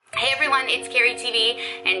everyone, it's Carrie TV,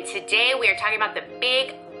 and today we are talking about the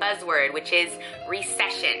big buzzword, which is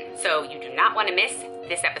recession. So you do not want to miss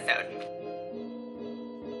this episode.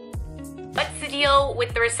 What's the deal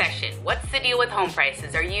with the recession? What's the deal with home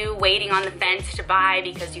prices? Are you waiting on the fence to buy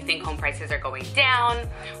because you think home prices are going down?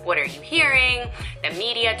 What are you hearing? The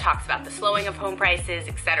media talks about the slowing of home prices,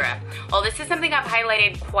 etc. Well, this is something I've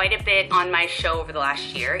highlighted quite a bit on my show over the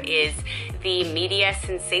last year, is the media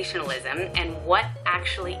sensationalism and what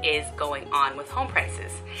actually is going on with home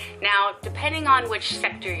prices. Now, depending on which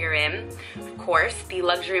sector you're in, of course, the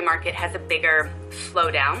luxury market has a bigger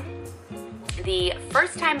slowdown. The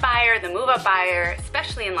first-time buyer, the move-up buyer,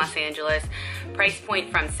 especially in Los Angeles, price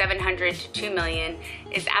point from $700,000 to $2 million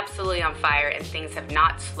is absolutely on fire, and things have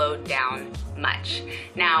not slowed down much.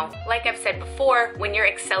 Now, like I've said before, when you're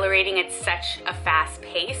accelerating at such a fast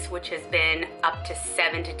pace, which has been up to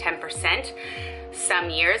 7 to 10%,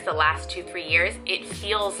 some years, the last 2-3 years, it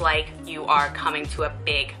feels like you are coming to a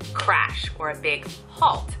big crash or a big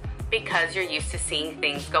halt, because you're used to seeing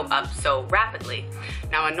things go up so rapidly.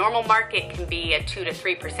 Now, a normal market can be a 2 to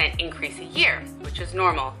 3% increase a year, which is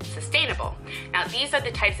normal, sustainable. Now, these are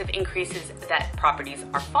the types of increases that properties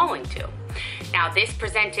are falling to. Now, this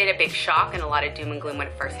presented a big shock and a lot of doom and gloom when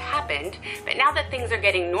it first happened, but now that things are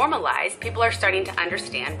getting normalized, people are starting to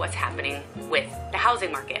understand what's happening with the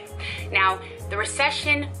housing market. Now, the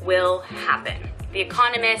recession will happen. The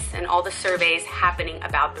economists and all the surveys happening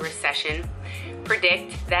about the recession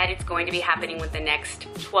predict that it's going to be happening within the next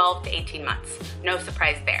 12 to 18 months. No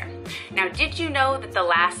surprise there. Now, did you know that the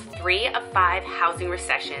last 3 of 5 housing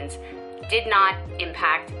recessions did not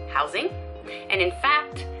impact housing? And in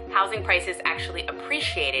fact, housing prices actually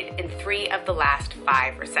appreciated in 3 of the last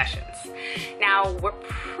 5 recessions. Now, we're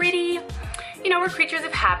we're creatures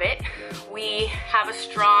of habit. We have a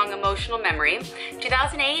strong emotional memory.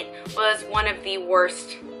 2008 was one of the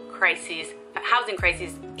worst housing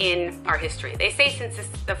crises in our history. They say since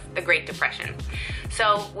the Great Depression.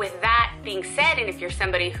 So with that being said, and if you're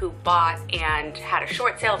somebody who bought and had a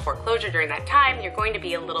short sale foreclosure during that time, you're going to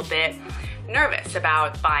be a little bit nervous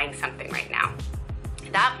about buying something right now.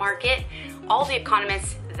 That market, all the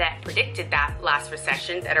economists that predicted that last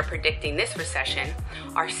recession, that are predicting this recession,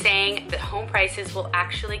 are saying that home prices will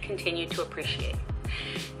actually continue to appreciate.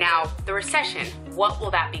 Now, the recession, what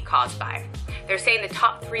will that be caused by? They're saying the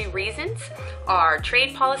top 3 reasons are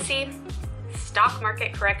trade policy, stock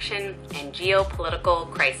market correction, and geopolitical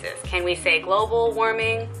crisis. Can we say global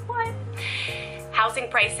warming? What? Housing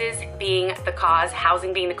prices being the cause,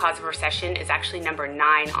 housing being the cause of recession, is actually number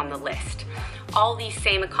 9 on the list. All these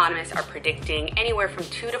same economists are predicting anywhere from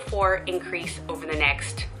 2 to 4 increase over the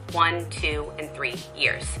next 1, 2, and 3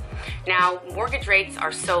 years. Now, mortgage rates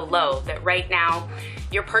are so low that right now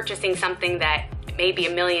you're purchasing something that may be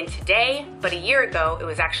 $1 million today, but a year ago it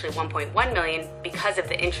was actually $1.1 million because of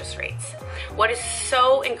the interest rates. What is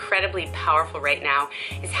so incredibly powerful right now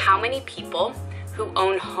is how many people who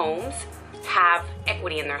own homes have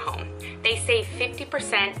equity in their home. They say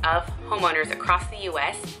 50% of homeowners across the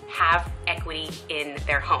US have equity in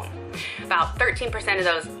their home. About 13% of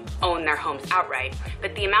those own their homes outright,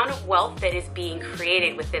 but the amount of wealth that is being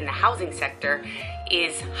created within the housing sector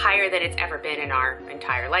is higher than it's ever been in our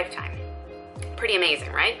entire lifetime. Pretty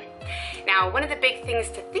amazing, right? Now, one of the big things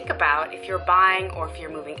to think about if you're buying or if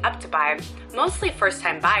you're moving up to buy, mostly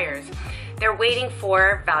first-time buyers, they're waiting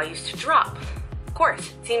for values to drop. Of course,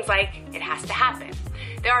 it seems like it has to happen.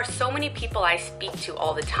 There are so many people I speak to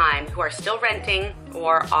all the time who are still renting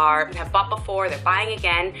or have bought before, they're buying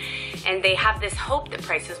again, and they have this hope that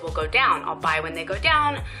prices will go down. I'll buy when they go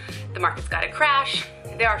down, the market's got to crash.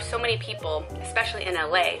 There are so many people, especially in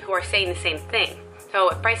LA, who are saying the same thing. So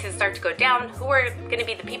if prices start to go down, who are going to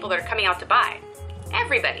be the people that are coming out to buy?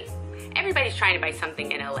 Everybody. Everybody's trying to buy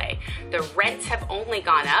something in LA. The rents have only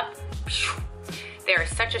gone up. There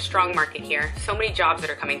is such a strong market here, so many jobs that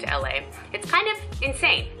are coming to LA. It's kind of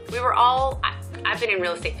insane. I've been in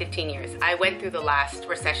real estate 15 years. I went through the last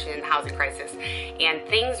recession, housing crisis, and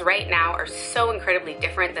things right now are so incredibly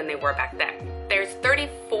different than they were back then. There's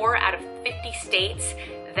 34 out of 50 states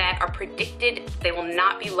that are predicted they will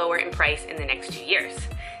not be lower in price in the next 2 years.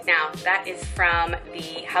 Now, that is from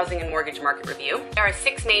the Housing and Mortgage Market Review. There are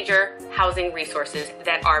 6 major housing resources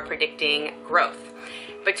that are predicting growth.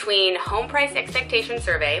 Between Home Price Expectation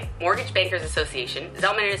Survey, Mortgage Bankers Association,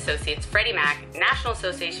 Zelman & Associates, Freddie Mac, National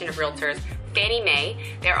Association of Realtors, Fannie Mae,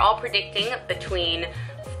 they're all predicting between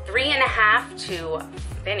 3.5 to,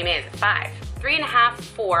 Fannie Mae is at 5, 3.5,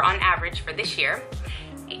 4 on average for this year.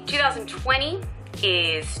 2020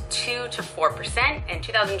 is 2 to 4%, and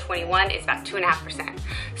 2021 is about 2.5%.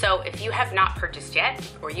 So if you have not purchased yet,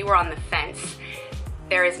 or you are on the fence,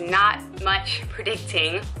 there is not much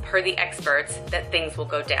predicting, per the experts, that things will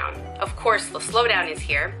go down. Of course, the slowdown is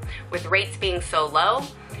here. With rates being so low,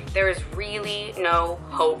 there is really no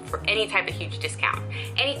hope for any type of huge discount.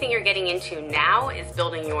 Anything you're getting into now is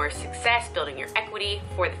building your success, building your equity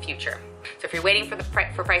for the future. So if you're waiting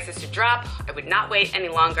for prices to drop, I would not wait any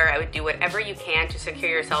longer. I would do whatever you can to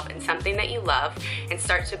secure yourself in something that you love and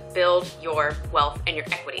start to build your wealth and your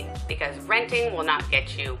equity, because renting will not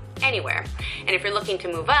get you anywhere. And if you're looking to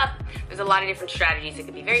move up, there's a lot of different strategies. It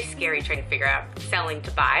can be very scary trying to figure out selling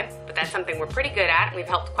to buy, but that's something we're pretty good at. We've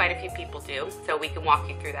helped quite a few people do, so we can walk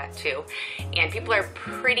you through that too. And people are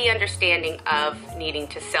pretty understanding of needing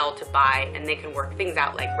to sell to buy, and they can work things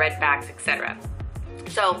out like redbacks, etc.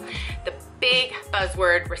 So the big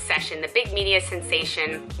buzzword recession, the big media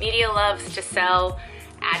sensation, media loves to sell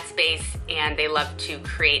ad space and they love to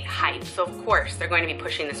create hype. So of course they're going to be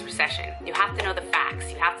pushing this recession. You have to know the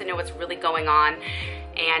facts. You have to know what's really going on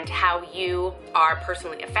and how you are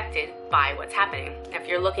personally affected by what's happening. If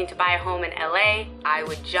you're looking to buy a home in LA, I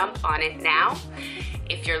would jump on it now.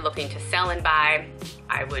 If you're looking to sell and buy,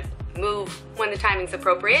 I would move when the timing's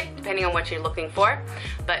appropriate, depending on what you're looking for,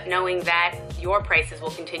 but knowing that your prices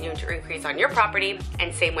will continue to increase on your property,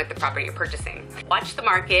 and same with the property you're purchasing. Watch the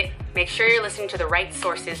market, make sure you're listening to the right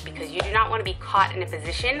sources, because you do not want to be caught in a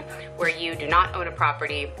position where you do not own a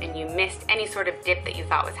property and you missed any sort of dip that you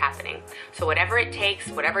thought was happening. So whatever it takes,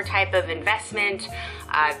 whatever type of investment,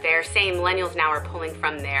 they're saying millennials now are pulling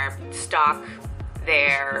from their stock,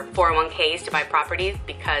 their 401ks to buy properties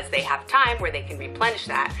because they have time where they can replenish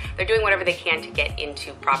that. They're doing whatever they can to get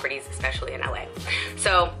into properties, especially in LA.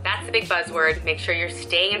 So that's the big buzzword. Make sure you're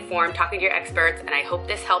staying informed, talking to your experts, and I hope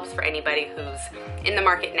this helps for anybody who's in the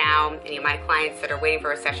market now, any of my clients that are waiting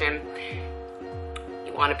for a recession.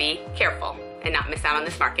 You want to be careful and not miss out on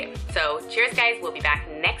this market. So cheers guys, we'll be back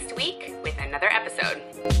next week with another episode.